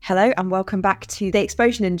Hello and welcome back to the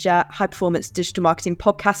Exposure Ninja High Performance Digital Marketing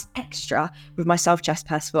Podcast Extra with myself, Jess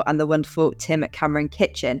Percival, and the wonderful Tim Cameron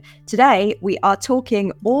Kitchen. Today, we are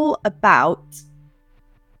talking all about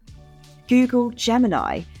Google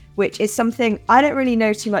Gemini, which is something I don't really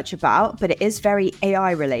know too much about, but it is very AI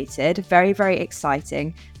related, very, very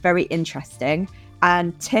exciting, very interesting.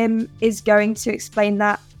 And Tim is going to explain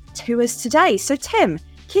that to us today. So Tim,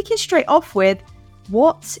 kicking straight off with,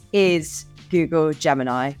 what is Google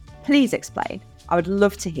Gemini? Please explain. I would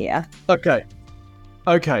love to hear. Okay.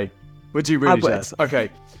 Would you really, Jess? Okay.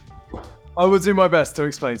 I will do my best to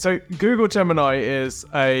explain. So Google Gemini is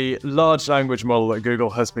a large language model that Google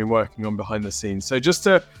has been working on behind the scenes. So just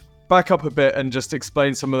to back up a bit and just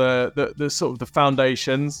explain some of the sort of the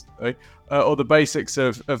foundations, right? Or the basics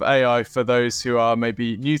of AI for those who are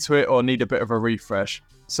maybe new to it or need a bit of a refresh.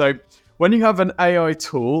 So when you have an AI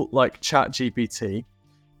tool like ChatGPT,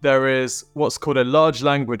 there is what's called a large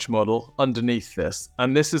language model underneath this.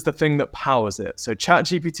 And this is the thing that powers it. So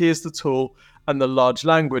ChatGPT is the tool, and the large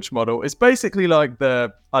language model is basically like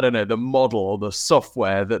the model or the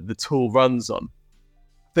software that the tool runs on.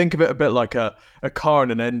 Think of it a bit like a car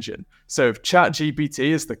and an engine. So if ChatGPT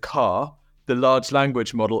is the car, the large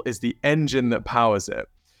language model is the engine that powers it.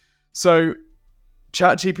 So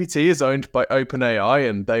ChatGPT is owned by OpenAI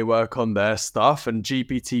and they work on their stuff, and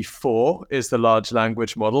GPT-4 is the large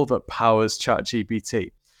language model that powers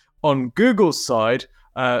ChatGPT. On Google's side,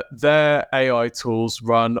 their AI tools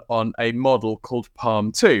run on a model called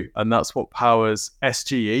Palm 2, and that's what powers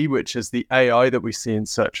SGE, which is the AI that we see in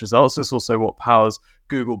search results. It's also what powers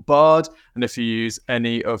Google Bard, and if you use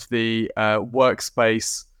any of the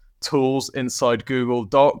workspace tools inside Google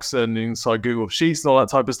Docs and inside Google Sheets and all that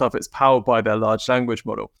type of stuff, it's powered by their large language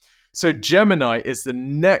model. So Gemini is the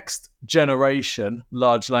next generation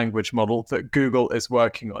large language model that Google is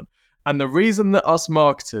working on. And the reason that us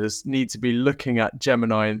marketers need to be looking at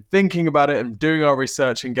Gemini and thinking about it and doing our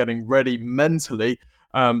research and getting ready mentally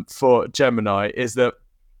for Gemini is that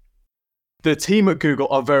the team at Google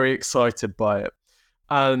are very excited by it.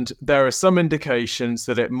 And there are some indications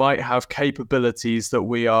that it might have capabilities that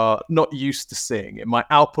we are not used to seeing. It might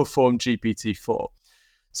outperform GPT-4.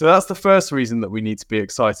 So that's the first reason that we need to be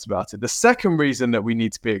excited about it. The second reason that we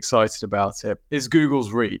need to be excited about it is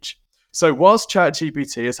Google's reach. So whilst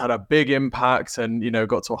ChatGPT has had a big impact and,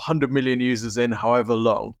 got to 100 million users in however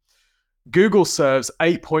long, Google serves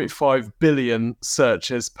 8.5 billion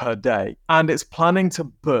searches per day, and it's planning to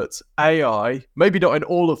put AI, maybe not in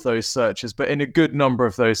all of those searches, but in a good number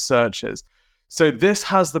of those searches. So this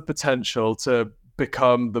has the potential to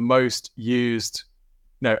become the most used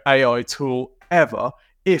AI tool ever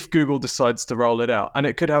if Google decides to roll it out. And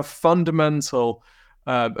it could have fundamental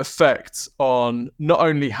effects on not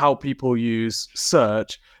only how people use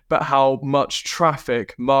search, but how much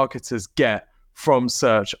traffic marketers get from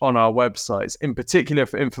search on our websites, in particular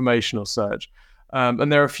for informational search.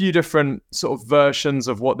 And there are a few different sort of versions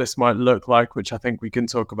of what this might look like, which I think we can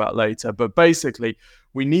talk about later. But basically,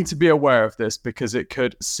 we need to be aware of this because it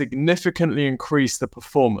could significantly increase the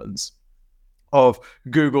performance of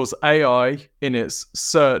Google's AI in its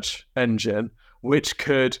search engine, which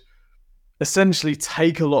could essentially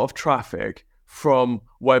take a lot of traffic from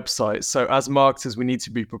websites. So as marketers, we need to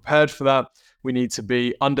be prepared for that. We need to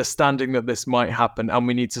be understanding that this might happen, and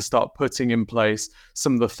we need to start putting in place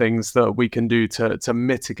some of the things that we can do to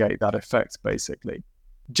mitigate that effect, basically.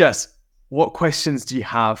 Jess, what questions do you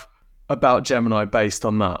have about Gemini based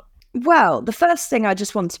on that? Well, the first thing I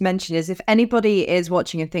just want to mention is if anybody is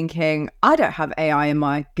watching and thinking, I don't have AI in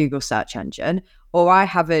my Google search engine, or I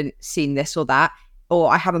haven't seen this or that, or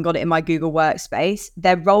I haven't got it in my Google Workspace,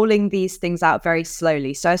 they're rolling these things out very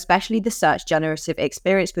slowly. So especially the search generative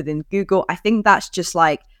experience within Google, I think that's just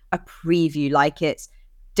like a preview, like it's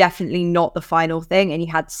definitely not the final thing. And you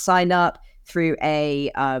had to sign up through a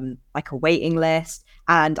waiting list.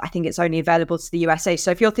 And I think it's only available to the USA.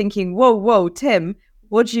 So if you're thinking, whoa, Tim,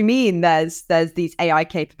 what do you mean there's these AI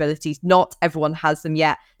capabilities? Not everyone has them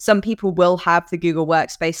yet. Some people will have the Google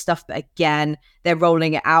Workspace stuff, but again, they're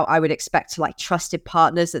rolling it out, I would expect, to like trusted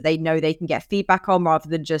partners that they know they can get feedback on rather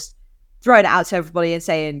than just throwing it out to everybody and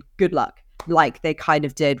saying, good luck, like they kind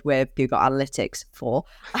of did with Google Analytics 4.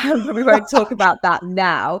 But we won't talk about that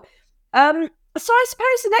now. So I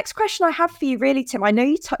suppose the next question I have for you really, Tim, I know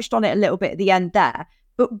you touched on it a little bit at the end there,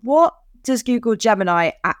 but what does Google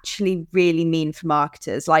Gemini actually really mean for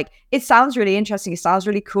marketers? Like, it sounds really interesting. It sounds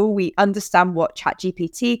really cool. We understand what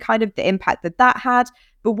ChatGPT, kind of the impact that had,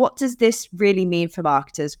 but what does this really mean for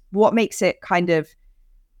marketers? What makes it kind of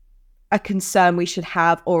a concern we should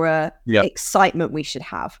have or a excitement we should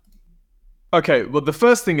have? Okay, well, the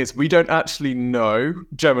first thing is we don't actually know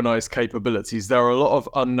Gemini's capabilities. There are a lot of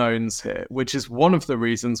unknowns here, which is one of the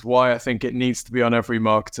reasons why I think it needs to be on every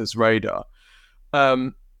marketer's radar.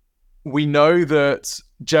 We know that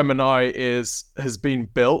Gemini has been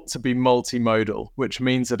built to be multimodal, which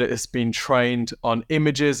means that it has been trained on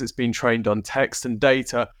images, it's been trained on text and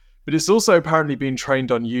data, but it's also apparently been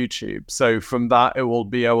trained on YouTube. So from that, it will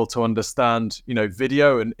be able to understand,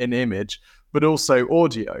 video and image, but also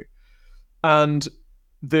audio. And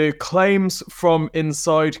the claims from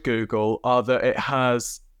inside Google are that it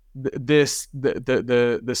has the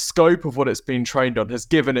scope of what it's been trained on has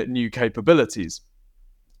given it new capabilities.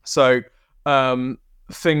 So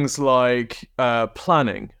things like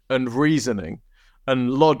planning and reasoning and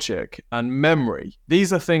logic and memory,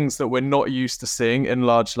 these are things that we're not used to seeing in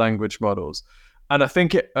large language models. And I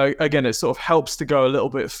think it sort of helps to go a little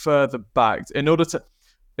bit further back in order to,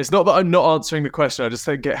 it's not that I'm not answering the question, I just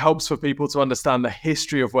think it helps for people to understand the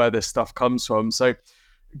history of where this stuff comes from. So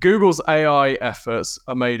Google's AI efforts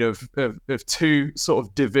are made of two sort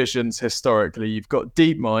of divisions historically. You've got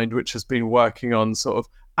DeepMind, which has been working on sort of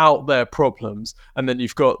out there problems, and then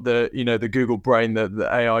you've got the Google Brain, the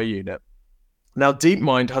AI unit. Now,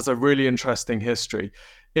 DeepMind has a really interesting history.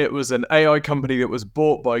 It was an AI company that was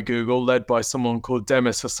bought by Google, led by someone called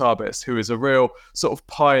Demis Hassabis, who is a real sort of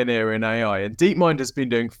pioneer in AI. And DeepMind has been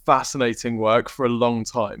doing fascinating work for a long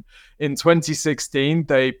time. In 2016,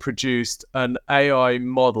 they produced an AI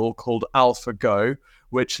model called AlphaGo,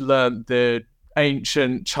 which learned the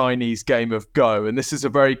ancient Chinese game of Go. And this is a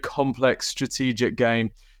very complex strategic game.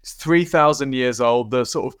 It's 3,000 years old.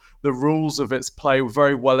 The rules of its play were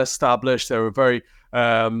very well established. They were very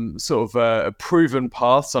proven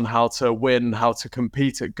paths on how to win, how to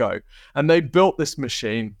compete at Go. And they built this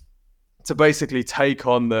machine to basically take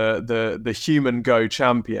on the human Go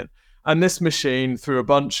champion. And this machine, through a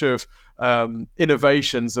bunch of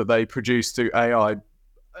innovations that they produced through AI,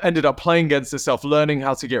 ended up playing against itself, learning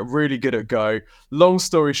how to get really good at Go. Long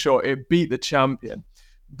story short, it beat the champion.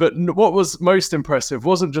 But what was most impressive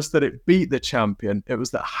wasn't just that it beat the champion, it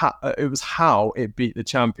was how it beat the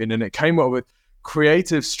champion. And it came up with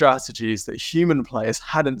creative strategies that human players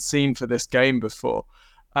hadn't seen for this game before.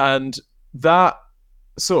 And that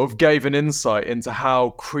sort of gave an insight into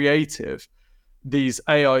how creative these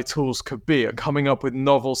AI tools could be at coming up with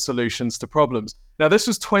novel solutions to problems. Now, this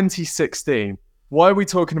was 2016. Why are we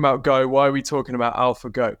talking about Go? Why are we talking about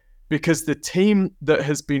AlphaGo? Because the team that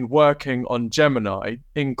has been working on Gemini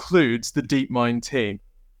includes the DeepMind team.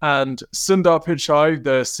 And Sundar Pichai,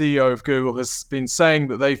 the CEO of Google, has been saying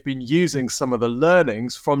that they've been using some of the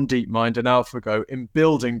learnings from DeepMind and AlphaGo in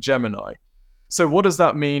building Gemini. So what does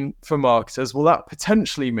that mean for marketers? Well, that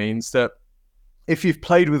potentially means that if you've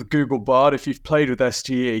played with Google Bard, if you've played with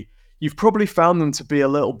SGE, you've probably found them to be a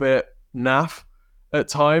little bit naff at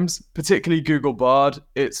times, particularly Google Bard.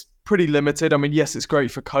 It's pretty limited. I mean, yes, it's great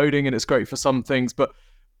for coding and it's great for some things, but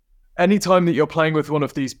anytime that you're playing with one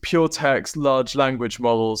of these pure text large language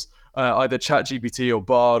models, either ChatGPT or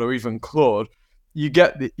Bard or even Claude, you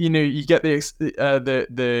get the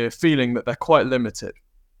feeling that they're quite limited.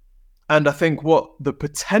 And I think what the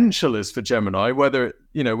potential is for Gemini, whether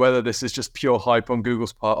this is just pure hype on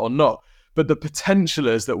Google's part or not, but the potential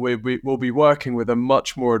is that we'll be working with a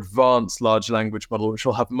much more advanced large language model, which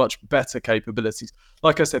will have much better capabilities.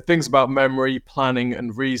 Like I said, things about memory, planning,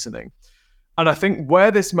 and reasoning. And I think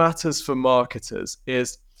where this matters for marketers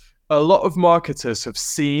is a lot of marketers have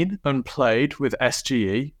seen and played with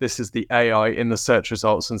SGE. This is the AI in the search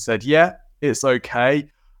results, and said, yeah, it's okay.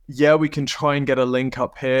 Yeah, we can try and get a link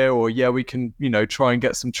up here, or yeah, we can, try and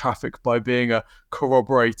get some traffic by being a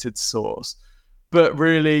corroborated source. But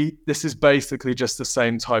really, this is basically just the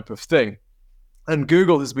same type of thing. And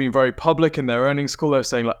Google has been very public in their earnings call. They're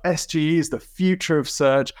saying, like, SGE is the future of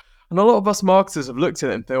search. And a lot of us marketers have looked at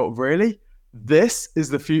it and thought, really? This is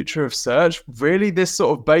the future of search? Really? This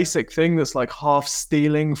sort of basic thing that's like half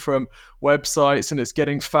stealing from websites and it's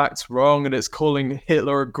getting facts wrong and it's calling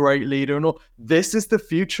Hitler a great leader and all. This is the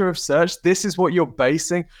future of search? This is what you're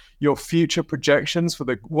basing your future projections for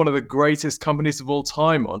one of the greatest companies of all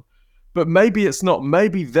time on? But maybe it's not.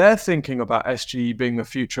 Maybe they're thinking about SGE being the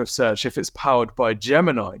future of search if it's powered by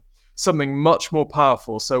Gemini, something much more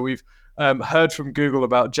powerful. So we've heard from Google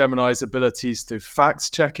about Gemini's abilities to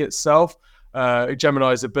fact check itself,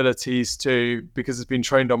 Gemini's abilities to, because it's been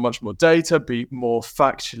trained on much more data, be more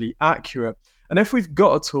factually accurate. And if we've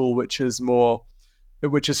got a tool which is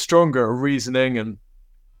stronger at reasoning and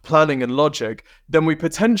planning and logic, then we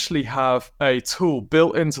potentially have a tool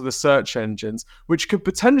built into the search engines which could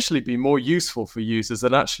potentially be more useful for users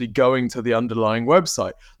than actually going to the underlying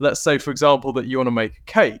website. Let's say, for example, that you want to make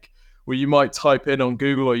a cake. Or you might type in on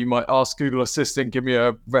Google, or you might ask Google Assistant, give me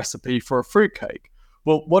a recipe for a fruitcake.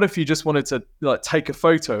 Well, what if you just wanted to take a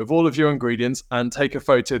photo of all of your ingredients and take a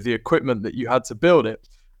photo of the equipment that you had to build it?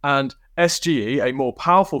 And SGE, a more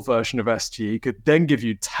powerful version of SGE, could then give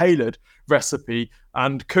you tailored recipe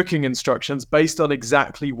and cooking instructions based on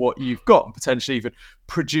exactly what you've got, and potentially even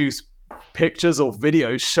produce pictures or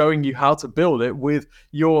videos showing you how to build it with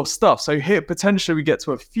your stuff. So here, potentially, we get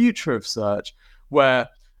to a future of search where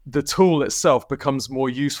the tool itself becomes more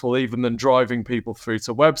useful even than driving people through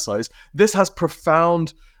to websites. This has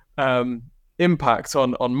profound impact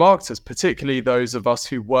on marketers, particularly those of us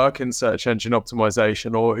who work in search engine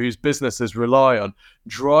optimization or whose businesses rely on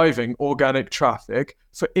driving organic traffic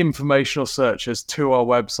for informational searches to our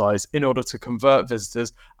websites in order to convert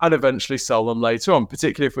visitors and eventually sell them later on,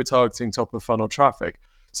 particularly if we're targeting top of funnel traffic.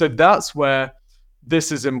 So that's where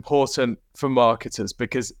this is important for marketers,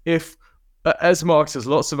 because if as marketers,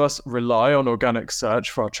 lots of us rely on organic search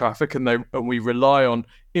for our traffic, and we rely on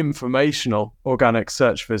informational organic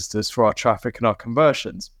search visitors for our traffic and our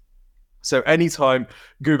conversions. So anytime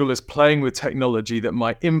Google is playing with technology that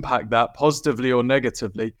might impact that positively or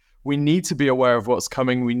negatively, we need to be aware of what's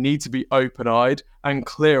coming. We need to be open-eyed and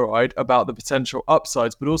clear-eyed about the potential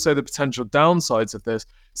upsides, but also the potential downsides of this,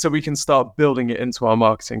 so we can start building it into our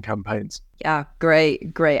marketing campaigns. Yeah,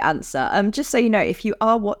 great answer. Just so you know, if you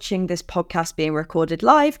are watching this podcast being recorded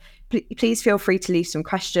live, please feel free to leave some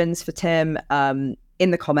questions for Tim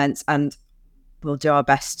in the comments, and we'll do our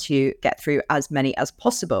best to get through as many as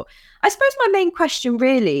possible. I suppose my main question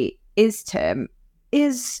really is, Tim,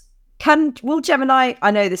 will Gemini, I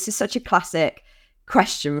know this is such a classic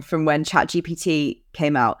question from when ChatGPT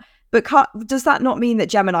came out, but does that not mean that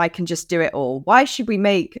Gemini can just do it all? Why should we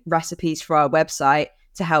make recipes for our website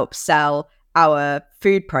to help sell our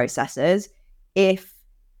food processors if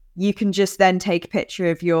you can just then take a picture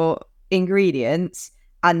of your ingredients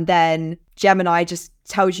and then Gemini just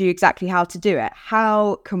tells you exactly how to do it?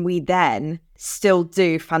 How can we then still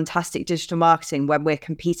do fantastic digital marketing when we're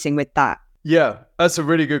competing with that? Yeah, that's a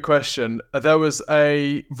really good question. There was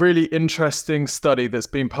a really interesting study that's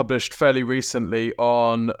been published fairly recently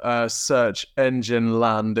on search engine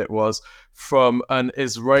land. It was from an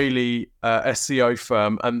Israeli SEO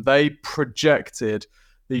firm, and they projected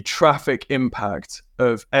the traffic impact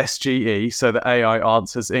of SGE, so the AI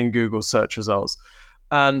answers in Google search results.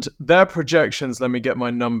 And their projections, let me get my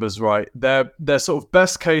numbers right, their sort of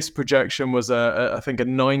best case projection was I think a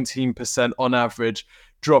 19% on average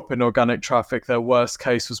drop in organic traffic. Their worst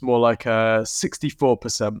case was more like a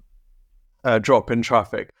 64% drop in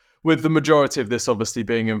traffic, with the majority of this obviously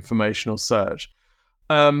being informational search.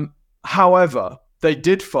 However, they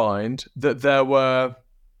did find that there were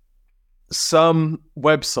some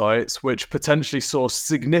websites which potentially saw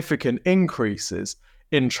significant increases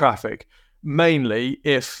in traffic, mainly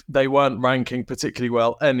if they weren't ranking particularly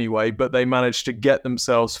well anyway, but they managed to get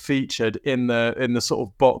themselves featured in the sort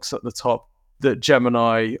of box at the top that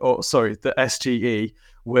the SGE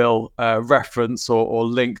will reference or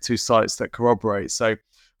link to sites that corroborate. So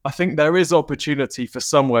I think there is opportunity for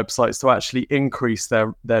some websites to actually increase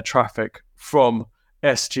their traffic from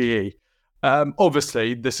SGE.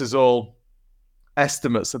 Obviously, this is all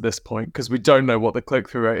estimates at this point, because we don't know what the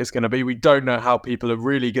click-through rate is going to be. We don't know how people are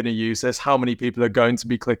really going to use this, how many people are going to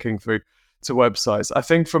be clicking through to websites. I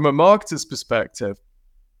think from a marketer's perspective,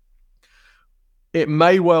 it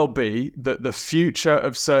may well be that the future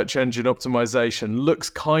of search engine optimization looks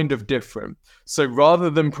kind of different. So rather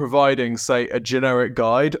than providing, say, a generic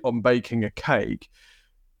guide on baking a cake,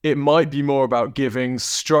 it might be more about giving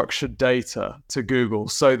structured data to Google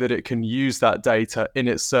so that it can use that data in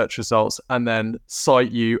its search results and then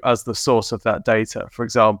cite you as the source of that data, for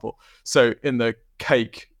example. So in the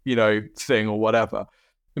cake, thing or whatever,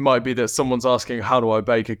 it might be that someone's asking, how do I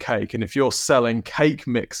bake a cake? And if you're selling cake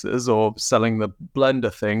mixes or selling the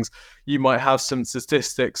blender things, you might have some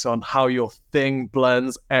statistics on how your thing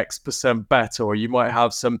blends X% better, or you might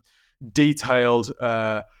have some detailed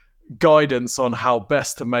guidance on how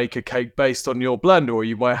best to make a cake based on your blender, or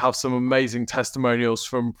you might have some amazing testimonials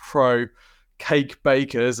from pro cake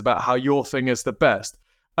bakers about how your thing is the best.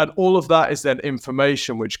 And all of that is then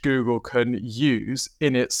information which Google can use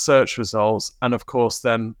in its search results, and of course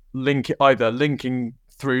then linking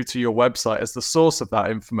through to your website as the source of that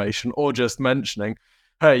information, or just mentioning,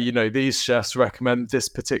 hey, these chefs recommend this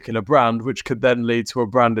particular brand, which could then lead to a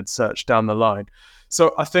branded search down the line.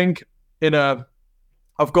 So I think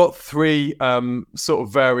I've got three sort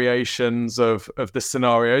of variations of the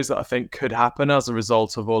scenarios that I think could happen as a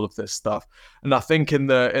result of all of this stuff. And I think in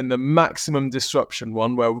the maximum disruption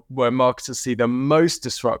one, where marketers see the most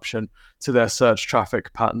disruption to their search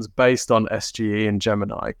traffic patterns based on SGE and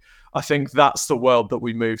Gemini, I think that's the world that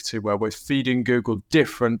we move to, where we're feeding Google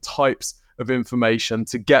different types of information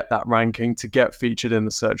to get that ranking, to get featured in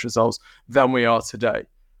the search results than we are today.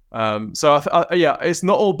 So yeah, it's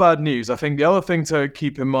not all bad news. I think the other thing to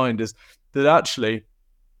keep in mind is that actually,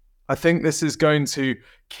 I think this is going to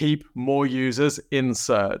keep more users in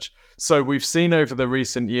search. So we've seen over the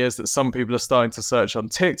recent years that some people are starting to search on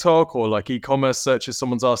TikTok or like e-commerce searches.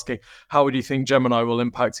 Someone's asking, how do you think Gemini will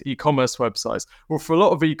impact e-commerce websites? Well, for a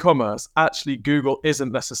lot of e-commerce, actually Google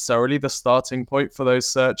isn't necessarily the starting point for those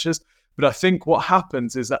searches. But I think what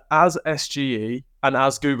happens is that as SGE and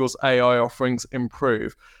as Google's AI offerings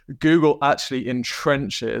improve, Google actually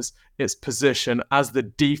entrenches its position as the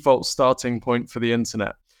default starting point for the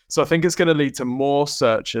internet. So I think it's going to lead to more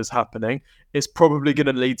searches happening. It's probably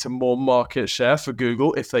going to lead to more market share for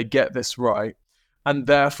Google if they get this right. And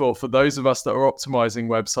therefore, for those of us that are optimizing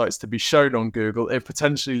websites to be shown on Google, it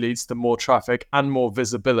potentially leads to more traffic and more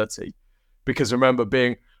visibility. Because remember,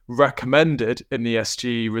 being recommended in the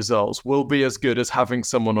SGE results will be as good as having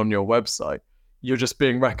someone on your website. You're just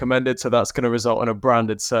being recommended, so that's going to result in a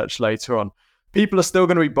branded search later on. People are still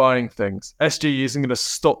going to be buying things. SGE isn't going to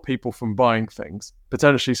stop people from buying things.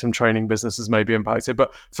 Potentially some training businesses may be impacted,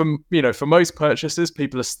 but for most purchases,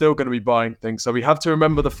 people are still going to be buying things. So we have to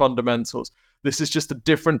remember the fundamentals. This is just a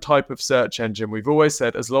different type of search engine. We've always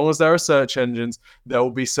said, as long as there are search engines, there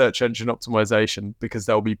will be search engine optimization, because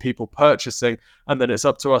there will be people purchasing, and then it's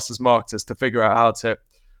up to us as marketers to figure out how to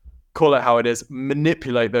call it how it is,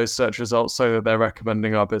 manipulate those search results so that they're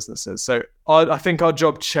recommending our businesses. So I think our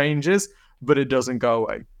job changes, but it doesn't go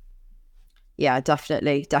away. Yeah,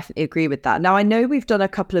 definitely agree with that. Now, I know we've done a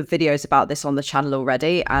couple of videos about this on the channel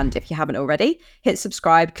already, and if you haven't already, hit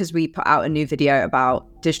subscribe, because we put out a new video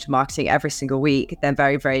about digital marketing every single week. They're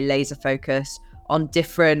very, very laser focused on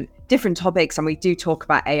different topics, and we do talk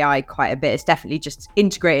about AI quite a bit. It's definitely just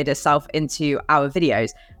integrated itself into our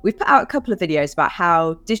videos. We've put out a couple of videos about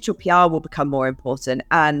how digital PR will become more important,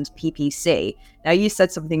 and PPC. Now, you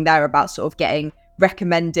said something there about sort of getting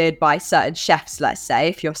recommended by certain chefs, let's say,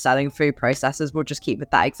 if you're selling food processors. We'll just keep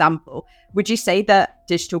with that example. Would you say that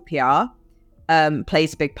digital PR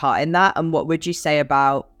plays a big part in that? And what would you say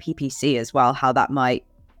about PPC as well, how that might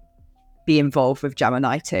be involved with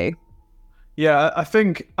Gemini too? Yeah, I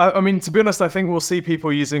think, I mean, to be honest, I think we'll see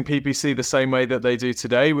people using PPC the same way that they do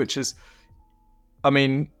today, which is, I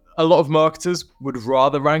mean, a lot of marketers would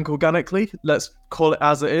rather rank organically, let's call it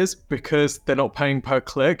as it is, because they're not paying per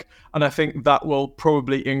click. And I think that will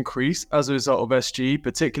probably increase as a result of SGE,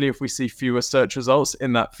 particularly if we see fewer search results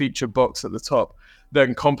in that feature box at the top.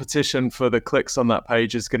 Then competition for the clicks on that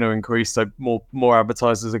page is going to increase. So more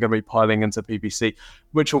advertisers are going to be piling into PPC,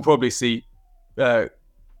 which will probably see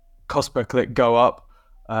cost per click go up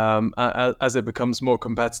as it becomes more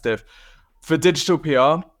competitive. For digital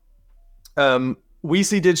PR, we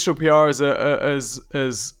see digital PR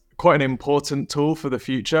as quite an important tool for the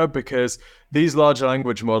future, because these large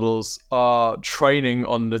language models are training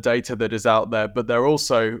on the data that is out there, but they're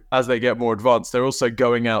also, as they get more advanced, they're also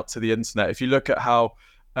going out to the internet. If you look at how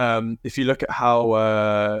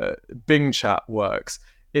Bing Chat works,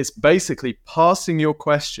 it's basically passing your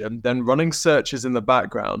question, then running searches in the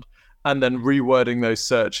background, and then rewording those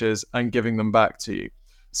searches and giving them back to you.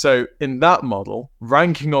 So in that model,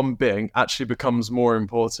 ranking on Bing actually becomes more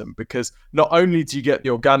important, because not only do you get the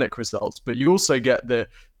organic results, but you also get the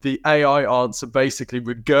AI answer basically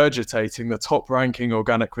regurgitating the top ranking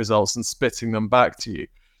organic results and spitting them back to you.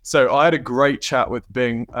 So I had a great chat with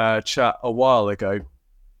Bing Chat a while ago,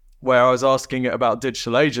 where I was asking it about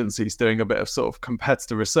digital agencies doing a bit of sort of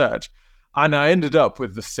competitor research. And I ended up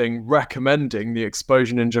with the thing recommending the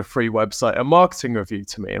Exposure Ninja free website and marketing review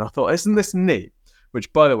to me. And I thought, isn't this neat?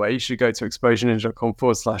 Which, by the way, you should go to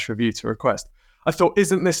exposureninja.com/review to request. I thought,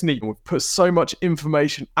 isn't this neat? We've put so much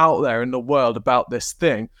information out there in the world about this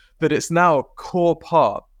thing that it's now a core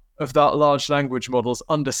part of that large language model's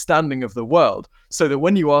understanding of the world, so that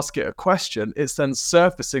when you ask it a question, it's then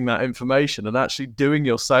surfacing that information and actually doing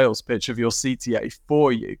your sales pitch of your CTA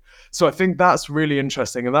for you. So I think that's really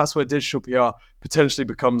interesting, and that's where digital PR potentially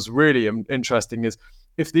becomes really interesting, is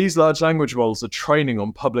if these large language models are training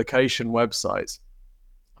on publication websites,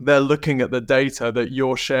 they're looking at the data that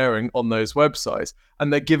you're sharing on those websites,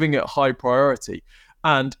 and they're giving it high priority.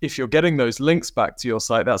 And if you're getting those links back to your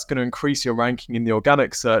site, that's going to increase your ranking in the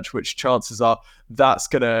organic search, which chances are that's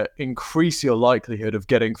going to increase your likelihood of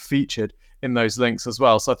getting featured in those links as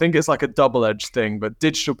well. So I think it's like a double-edged thing, but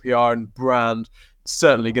digital PR and brand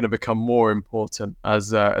certainly going to become more important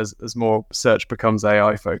as more search becomes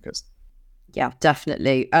AI focused. Yeah,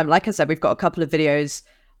 definitely. Like I said, we've got a couple of videos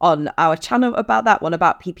on our channel about that, one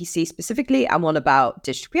about PPC specifically and one about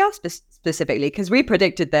digital PR specifically, because we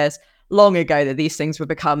predicted this long ago that these things would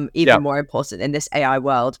become even more important in this AI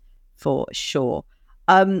world for sure.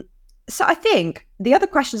 So I think the other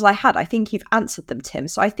questions I had, I think you've answered them, Tim.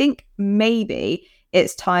 So I think maybe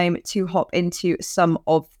it's time to hop into some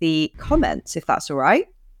of the comments, if that's all right.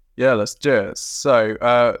 Yeah, let's do it.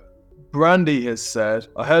 So Brandy has said,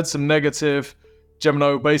 I heard some negative. Gemini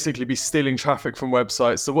will basically be stealing traffic from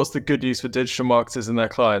websites. So what's the good news for digital marketers and their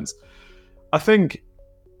clients? I think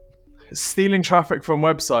stealing traffic from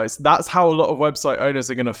websites, that's how a lot of website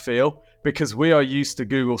owners are going to feel, because we are used to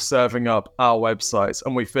Google serving up our websites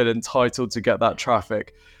and we feel entitled to get that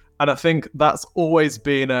traffic. And I think that's always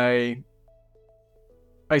been a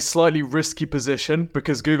slightly risky position,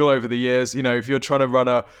 because Google over the years, if you're trying to run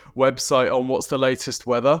a website on what's the latest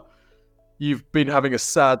weather, you've been having a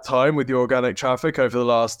sad time with your organic traffic over the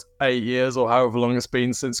last 8 years or however long it's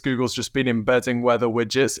been since Google's just been embedding weather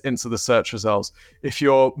widgets into the search results. If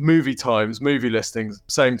you're movie times, movie listings,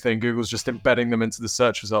 same thing, Google's just embedding them into the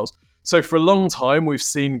search results. So for a long time, we've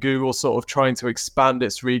seen Google sort of trying to expand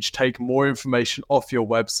its reach, take more information off your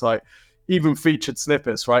website, even featured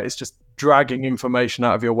snippets, right? It's just dragging information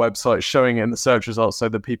out of your website, showing it in the search results so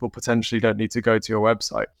that people potentially don't need to go to your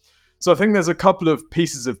website. So I think there's a couple of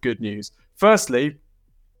pieces of good news. Firstly,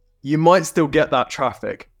 you might still get that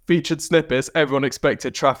traffic. Featured snippets, everyone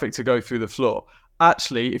expected traffic to go through the floor.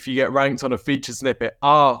 Actually, if you get ranked on a featured snippet,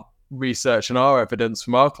 our research and our evidence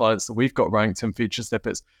from our clients that we've got ranked in featured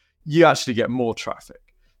snippets, you actually get more traffic.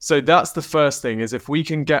 So that's the first thing, is if we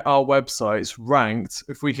can get our websites ranked,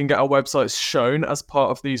 if we can get our websites shown as part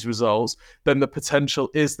of these results, then the potential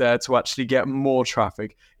is there to actually get more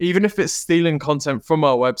traffic. Even if it's stealing content from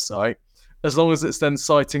our website, as long as it's then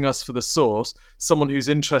citing us for the source, someone who's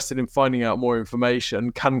interested in finding out more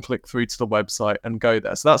information can click through to the website and go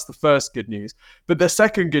there. So that's the first good news. But the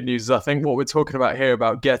second good news is, I think, what we're talking about here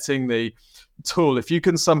about getting the tool, if you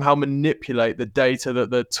can somehow manipulate the data that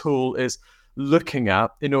the tool is looking at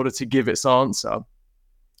in order to give its answer.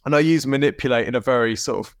 And I use manipulate in a very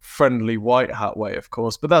sort of friendly white hat way, of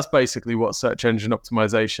course, but that's basically what search engine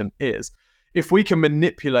optimization is. If we can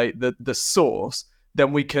manipulate the source,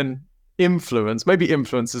 then we can influence, maybe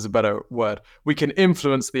influence is a better word, we can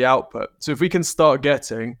influence the output. So if we can start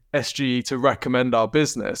getting SGE to recommend our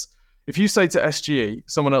business, if you say to SGE,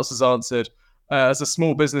 someone else has answered, as a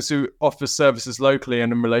small business who offers services locally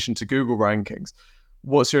and in relation to Google rankings,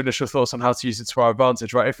 what's your initial thoughts on how to use it to our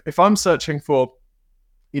advantage, right? If I'm searching for,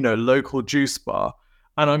 local juice bar,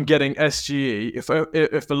 and I'm getting SGE,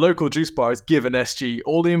 if the local juice bar is given SGE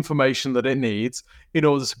all the information that it needs in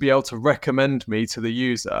order to be able to recommend me to the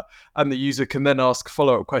user, and the user can then ask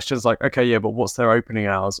follow-up questions like, okay, yeah, but what's their opening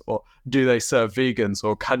hours? Or do they serve vegans?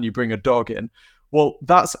 Or can you bring a dog in? Well,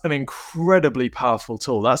 that's an incredibly powerful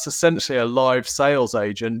tool. That's essentially a live sales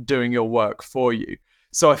agent doing your work for you.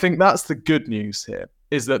 So I think that's the good news here,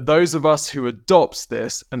 is that those of us who adopt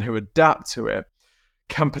this and who adapt to it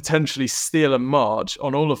can potentially steal a march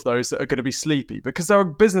on all of those that are going to be sleepy, because there are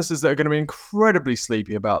businesses that are going to be incredibly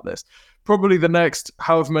sleepy about this. Probably the next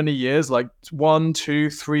however many years, like 1, 2,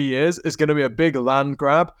 3 years, is going to be a big land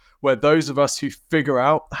grab where those of us who figure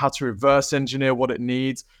out how to reverse engineer what it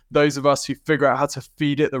needs, those of us who figure out how to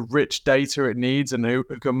feed it the rich data it needs and who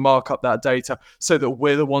can mark up that data so that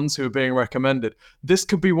we're the ones who are being recommended. This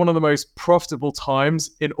could be one of the most profitable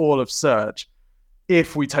times in all of search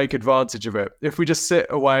if we take advantage of it. If we just sit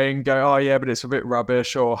away and go, oh yeah, but it's a bit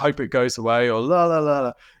rubbish, or hope it goes away, or la la la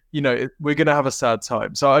la, we're going to have a sad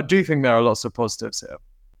time. So I do think there are lots of positives here.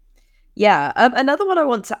 Yeah. Another one I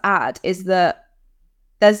want to add is that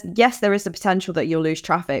there is the potential that you'll lose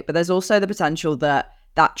traffic, but there's also the potential that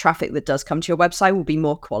traffic that does come to your website will be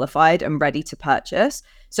more qualified and ready to purchase.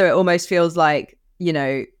 So it almost feels like,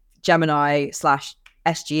 Gemini/SGE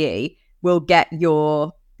will get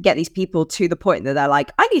these people to the point that they're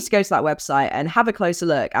like, I need to go to that website and have a closer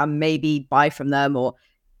look and maybe buy from them or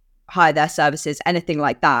hire their services, anything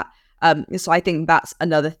like that. So I think that's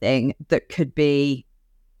another thing that could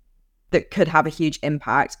have a huge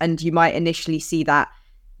impact. And you might initially see that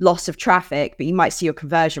loss of traffic, but you might see your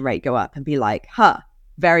conversion rate go up and be like,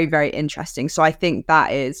 very, very interesting. So I think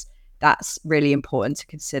that's really important to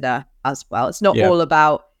consider as well. It's not all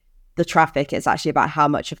about the traffic. It's actually about how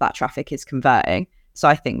much of that traffic is converting. So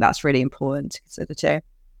I think that's really important to consider too.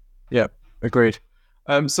 Yeah, agreed.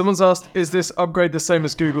 Someone's asked, is this upgrade the same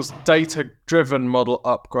as Google's data-driven model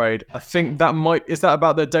upgrade? I think is that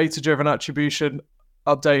about the data-driven attribution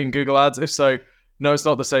updating Google Ads? If so, no, it's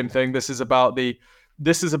not the same thing. This is about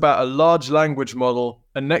a large language model,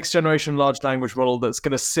 a next generation large language model that's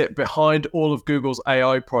going to sit behind all of Google's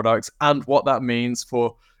AI products and what that means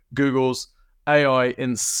for Google's AI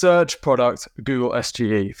in search product, Google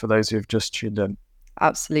SGE, for those who've just tuned in.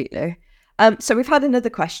 Absolutely. So we've had another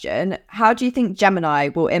question. How do you think Gemini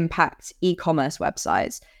will impact e-commerce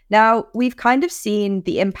websites? Now, we've kind of seen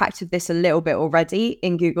the impact of this a little bit already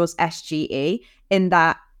in Google's SGE, in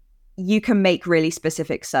that you can make really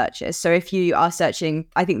specific searches. So if you are searching,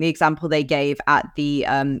 I think the example they gave at the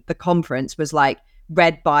conference was like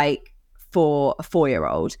red bike for a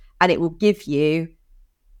 4-year-old, and it will give you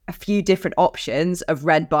a few different options of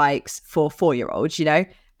red bikes for 4-year-olds,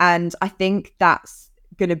 And I think that's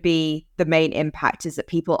going to be the main impact, is that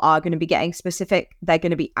people are going to be getting specific. They're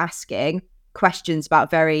going to be asking questions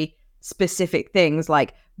about very specific things,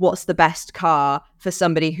 like what's the best car for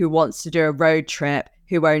somebody who wants to do a road trip,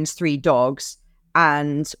 who owns 3 dogs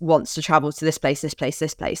and wants to travel to this place, this place,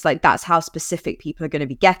 this place. Like, that's how specific people are going to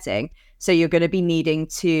be getting. So you're going to be needing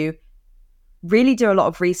to really do a lot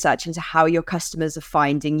of research into how your customers are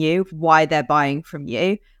finding you, why they're buying from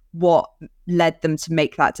you, what led them to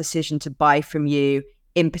make that decision to buy from you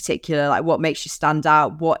in particular, like what makes you stand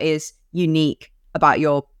out, what is unique about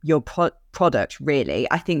your product, really.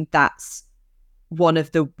 I think that's one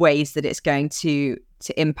of the ways that it's going to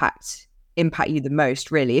impact you the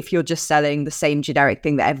most, really. If you're just selling the same generic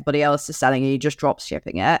thing that everybody else is selling and you just drop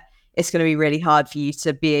shipping it, it's going to be really hard for you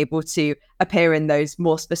to be able to appear in those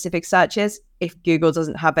more specific searches if Google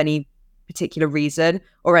doesn't have any particular reason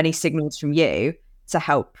or any signals from you to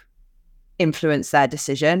help influence their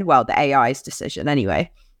decision. Well, the AI's decision anyway.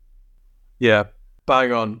 Yeah,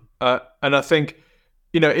 bang on. And I think,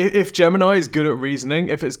 if Gemini is good at reasoning,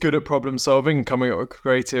 if it's good at problem solving and coming up with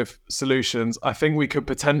creative solutions, I think we could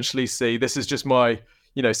potentially see, this is just my,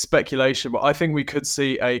 speculation, but I think we could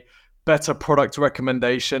see a better product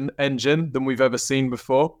recommendation engine than we've ever seen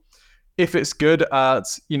before. If it's good at,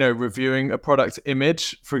 reviewing a product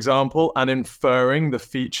image, for example, and inferring the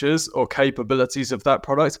features or capabilities of that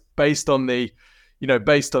product based on the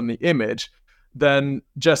image, then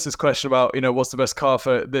Jess's question about, what's the best car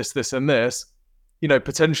for this, this, and this,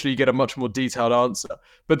 potentially you get a much more detailed answer.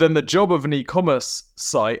 But then the job of an e-commerce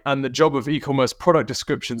site and the job of e-commerce product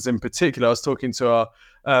descriptions in particular, I was talking to our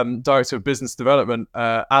director of business development,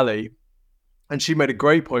 Ali, and she made a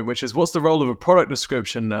great point, which is, what's the role of a product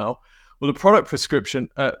description now? Well, the product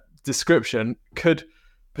description could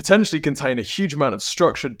potentially contain a huge amount of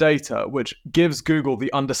structured data, which gives Google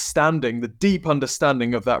the deep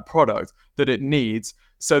understanding of that product that it needs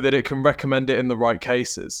so that it can recommend it in the right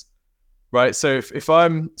cases, right? So if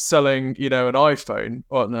I'm selling, an iPhone,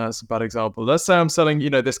 no, that's a bad example. Let's say I'm selling,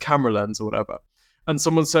 this camera lens or whatever, and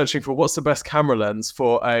someone's searching for what's the best camera lens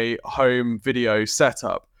for a home video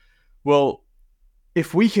setup. Well,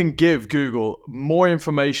 if we can give Google more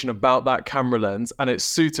information about that camera lens and its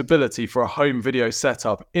suitability for a home video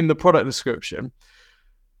setup in the product description,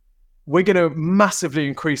 we're going to massively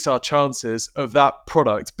increase our chances of that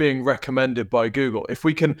product being recommended by Google. If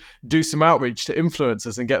we can do some outreach to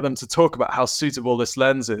influencers and get them to talk about how suitable this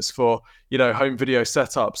lens is for, home video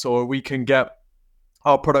setups, or we can get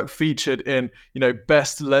our product featured in,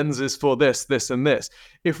 best lenses for this, this, and this.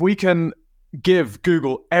 If we can give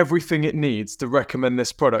Google everything it needs to recommend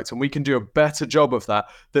this product, and we can do a better job of that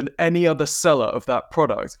than any other seller of that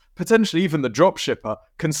product, potentially even the drop shipper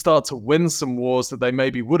can start to win some wars that they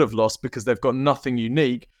maybe would have lost because they've got nothing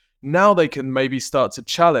unique. Now they can maybe start to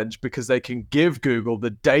challenge because they can give Google the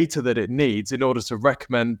data that it needs in order to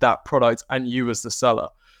recommend that product and you as the seller.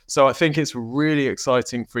 So I think it's really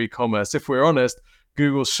exciting for e-commerce. If we're honest,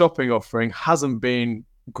 Google's shopping offering hasn't been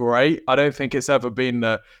great. I don't think it's ever been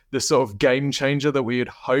the sort of game changer that we had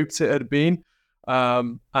hoped it had been.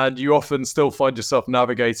 And you often still find yourself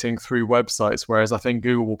navigating through websites, whereas I think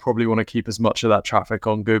Google will probably want to keep as much of that traffic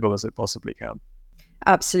on Google as it possibly can.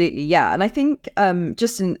 Absolutely, yeah. And I think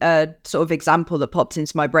just a sort of example that popped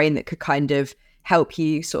into my brain that could kind of help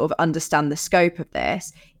you sort of understand the scope of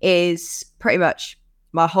this is pretty much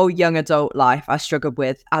my whole young adult life, I struggled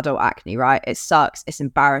with adult acne, right? It sucks. It's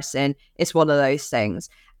embarrassing. It's one of those things.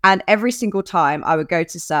 And every single time I would go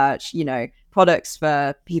to search, products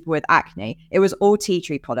for people with acne, it was all tea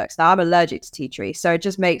tree products. Now I'm allergic to tea tree, so it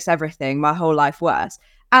just makes everything, my whole life, worse.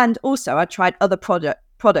 And also I tried other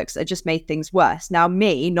products that just made things worse. Now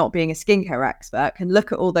me, not being a skincare expert, can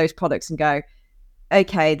look at all those products and go,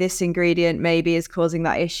 okay, this ingredient maybe is causing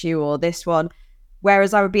that issue, or this one.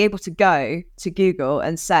 Whereas I would be able to go to Google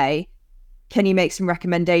and say, can you make some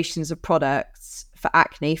recommendations of products for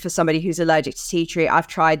acne for somebody who's allergic to tea tree? I've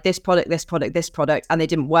tried this product, this product, this product, and they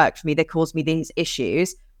didn't work for me. They caused me these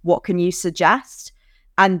issues. What can you suggest?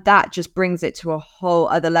 And that just brings it to a whole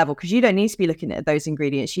other level, because you don't need to be looking at those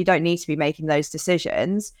ingredients. You don't need to be making those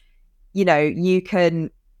decisions. You know, you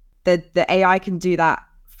can, the AI can do that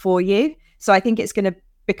for you. So I think it's going to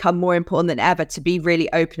become more important than ever to be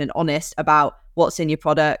really open and honest about what's in your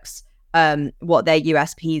products, what their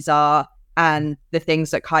USPs are, and the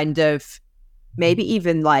things that kind of maybe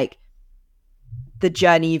even like the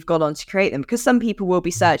journey you've gone on to create them. Because some people will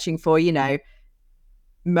be searching for, you know,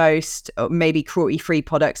 most maybe cruelty-free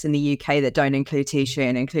products in the UK that don't include tea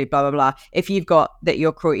and include blah blah blah. If you've got that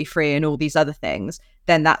you're cruelty-free and all these other things,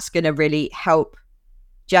 then that's going to really help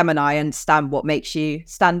Gemini understand what makes you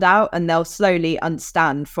stand out, and they'll slowly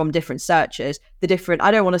understand from different searches the different,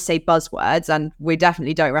 I don't want to say buzzwords, and we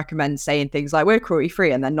definitely don't recommend saying things like we're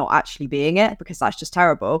cruelty-free and then not actually being it, because that's just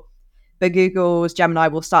terrible. But Google's Gemini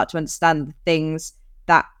will start to understand the things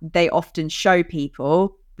that they often show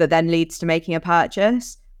people that then leads to making a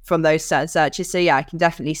purchase from those certain searches. So yeah, I can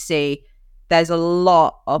definitely see there's a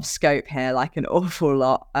lot of scope here, like an awful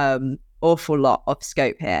lot of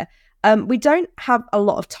scope here. We don't have a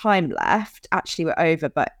lot of time left. Actually, we're over.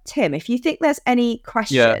 But Tim, if you think there's any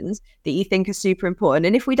questions that you think are super important,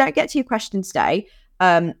 and if we don't get to your question today,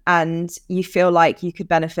 and you feel like you could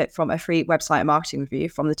benefit from a free website and marketing review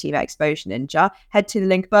from the team at Exposure Ninja, head to the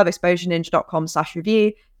link above,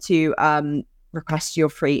 exposureninja.com/review to request your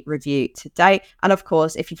free review today. And of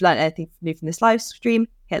course, if you've learned anything new from this live stream,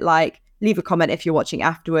 hit like, leave a comment if you're watching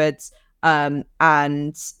afterwards,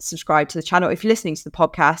 and subscribe to the channel. If you're listening to the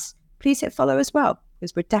podcast, please hit follow as well,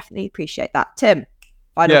 because we'd definitely appreciate that. Tim,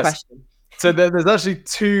 final question. So there's actually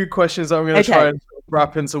two questions that I'm going to try and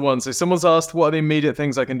wrap into one. So someone's asked, what are the immediate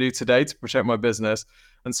things I can do today to protect my business?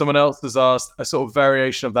 And someone else has asked a sort of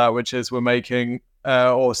variation of that, which is we're making,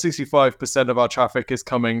 or 65% of our traffic is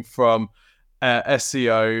coming from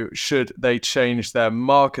SEO. Should they change their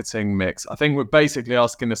marketing mix? I think we're basically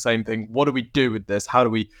asking the same thing. What do we do with this? How do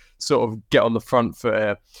we sort of get on the front foot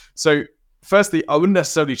here? So firstly, I wouldn't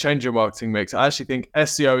necessarily change your marketing mix. I actually think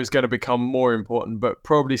SEO is going to become more important, but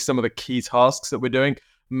probably some of the key tasks that we're doing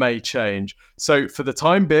may change. So for the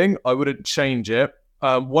time being, I wouldn't change it.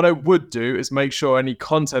 What I would do is make sure any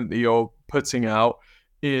content that you're putting out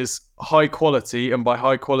is high quality. And by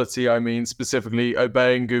high quality, I mean specifically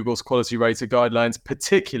obeying Google's quality rated guidelines,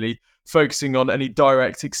 particularly focusing on any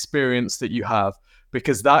direct experience that you have,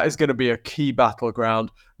 because that is going to be a key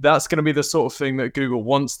battleground. That's going to be the sort of thing that Google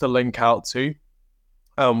wants to link out to.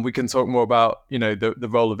 We can talk more about, you know, the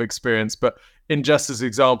role of experience, but in just as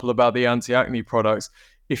example about the anti-acne products,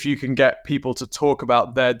 if you can get people to talk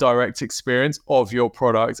about their direct experience of your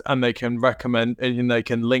product, and they can recommend and they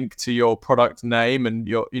can link to your product name and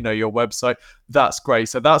your, you know, your website, that's great.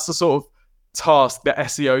 So that's the sort of task, the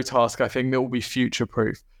SEO task, I think, that will be future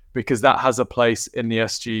proof, because that has a place in the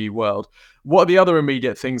SGE world. What are the other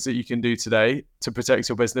immediate things that you can do today to protect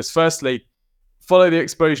your business? Firstly, follow the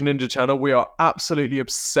Exposure Ninja channel. We are absolutely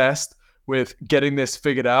obsessed with getting this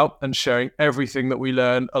figured out and sharing everything that we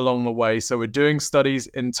learn along the way. So we're doing studies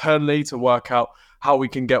internally to work out how we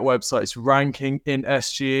can get websites ranking in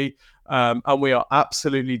SGE. And we are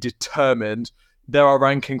absolutely determined. There are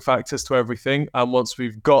ranking factors to everything. And once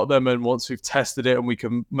we've got them and once we've tested it and we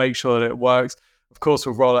can make sure that it works, of course,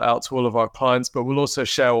 we'll roll it out to all of our clients, but we'll also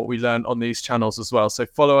share what we learn on these channels as well. So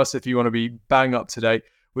follow us if you want to be bang up to date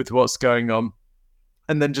with what's going on.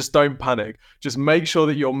 And then just don't panic. Just make sure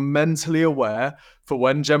that you're mentally aware for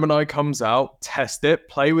when Gemini comes out. Test it,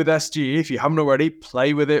 play with SGE. If you haven't already,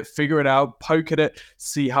 play with it, figure it out, poke at it,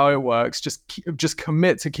 see how it works. Just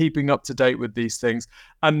commit to keeping up to date with these things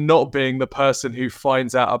and not being the person who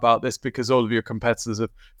finds out about this because all of your competitors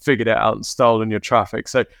have figured it out and stolen your traffic.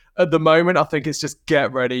 So at the moment, I think it's just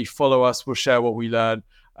get ready, follow us, we'll share what we learn,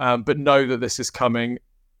 but know that this is coming.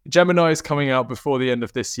 Gemini is coming out before the end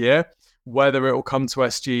of this year. Whether it will come to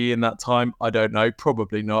SGE in that time, I don't know,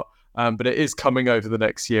 probably not. But it is coming over the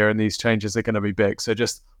next year, and these changes are going to be big. So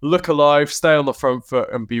just look alive, stay on the front foot,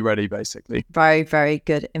 and be ready, basically. Very, very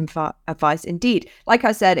good advice indeed. Like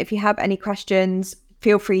I said, if you have any questions,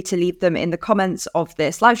 feel free to leave them in the comments of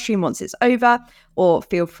this live stream once it's over, or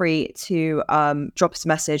feel free to drop us a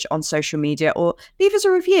message on social media, or leave us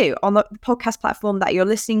a review on the podcast platform that you're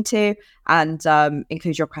listening to, and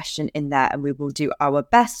include your question in there, and we will do our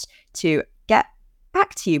best to get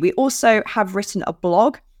back to you. We also have written a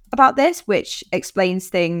blog about this, which explains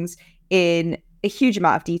things in a huge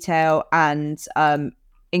amount of detail and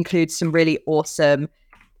includes some really awesome,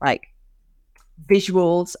 like,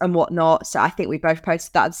 visuals and whatnot. So I think we both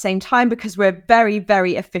posted that at the same time because we're very,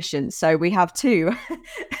 very efficient. So we have two.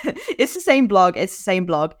 It's the same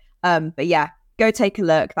blog. But yeah, go take a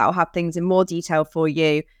look. That will have things in more detail for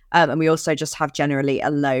you. And we also just have generally a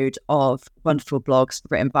load of wonderful blogs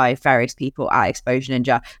written by various people at Exposure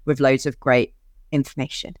Ninja with loads of great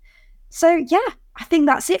information. So yeah, I think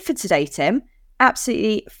that's it for today, Tim.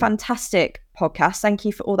 Absolutely fantastic podcast. Thank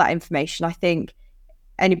you for all that information. I think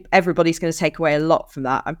everybody's going to take away a lot from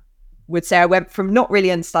that. I would say I went from not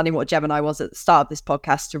really understanding what Gemini was at the start of this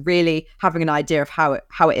podcast to really having an idea of how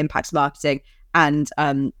it impacts marketing and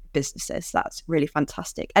businesses. That's really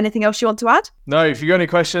fantastic. Anything else you want to add? No, if you got any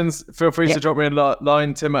questions, feel free to drop me a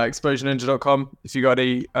line, tim@exposureninja.com. If you got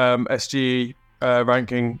any SGE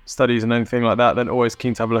ranking studies and anything like that, then always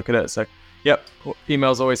keen to have a look at it. So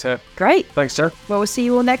email's always here. Great. Thanks, Joe. Well, we'll see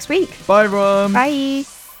you all next week. Bye, everyone.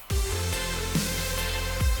 Bye.